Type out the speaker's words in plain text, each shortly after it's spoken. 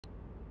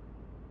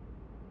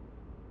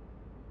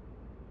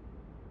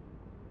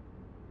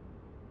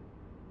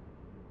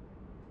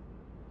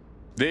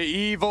The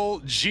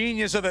evil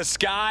genius of the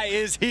sky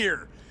is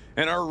here,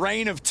 and her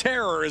reign of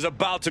terror is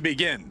about to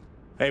begin.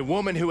 A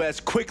woman who has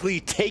quickly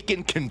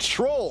taken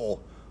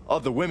control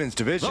of the women's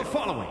division. The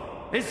following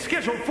is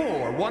scheduled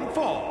for one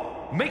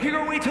fall, making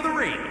her way to the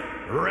ring,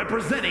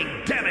 representing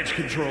Damage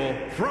Control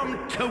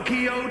from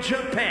Tokyo,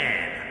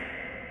 Japan,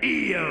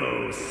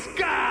 Io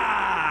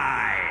Sky.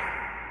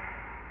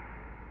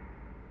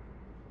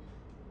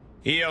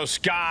 Io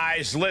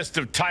Sky's list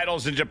of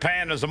titles in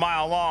Japan is a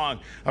mile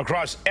long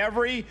across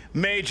every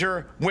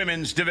major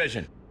women's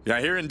division. Yeah,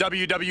 here in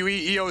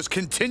WWE, Io's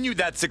continued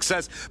that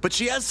success, but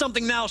she has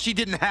something now she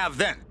didn't have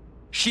then.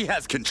 She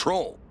has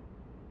control.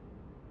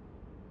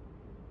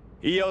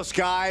 Io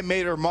Sky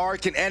made her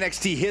mark in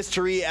NXT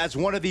history as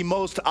one of the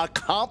most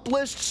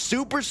accomplished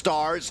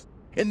superstars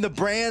in the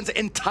brand's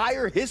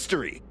entire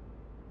history.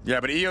 Yeah,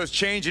 but Io's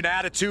change in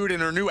attitude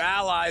and her new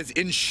allies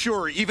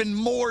ensure even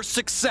more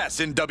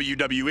success in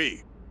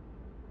WWE.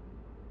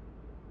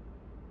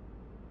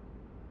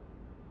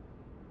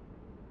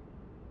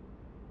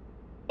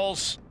 Oh,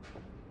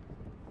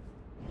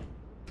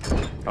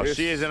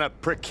 she is in a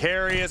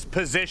precarious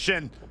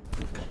position.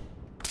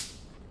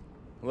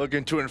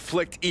 Looking to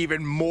inflict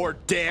even more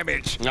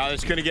damage. Now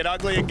it's gonna get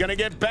ugly and gonna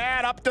get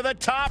bad up to the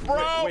top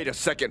rope. Wait a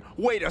second.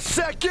 Wait a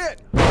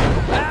second!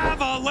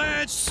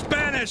 Avalanche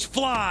Spanish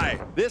Fly!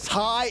 This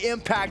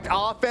high-impact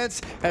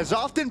offense has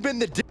often been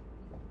the...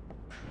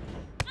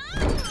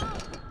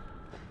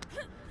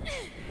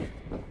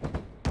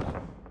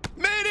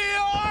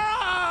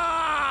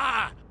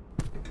 Meteora!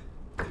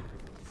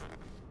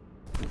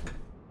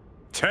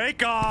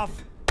 Take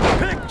off!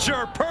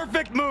 Picture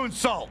perfect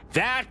moonsault!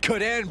 That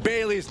could end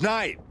Bayley's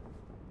night.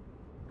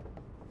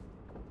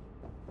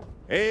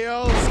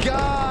 Io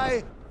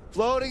Sky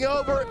floating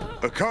over.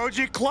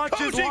 Koji clutch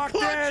is locked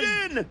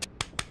in!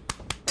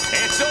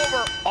 It's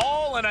over,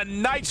 all in a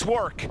night's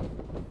work.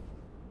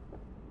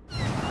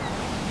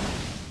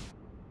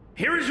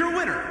 Here is your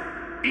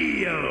winner,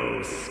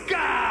 Io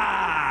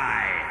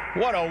Sky.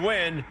 What a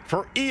win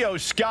for Io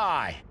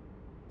Sky.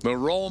 The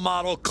role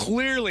model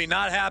clearly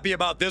not happy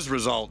about this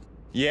result.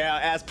 Yeah,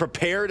 as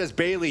prepared as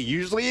Bayley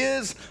usually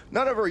is,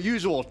 none of her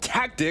usual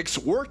tactics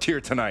worked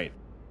here tonight.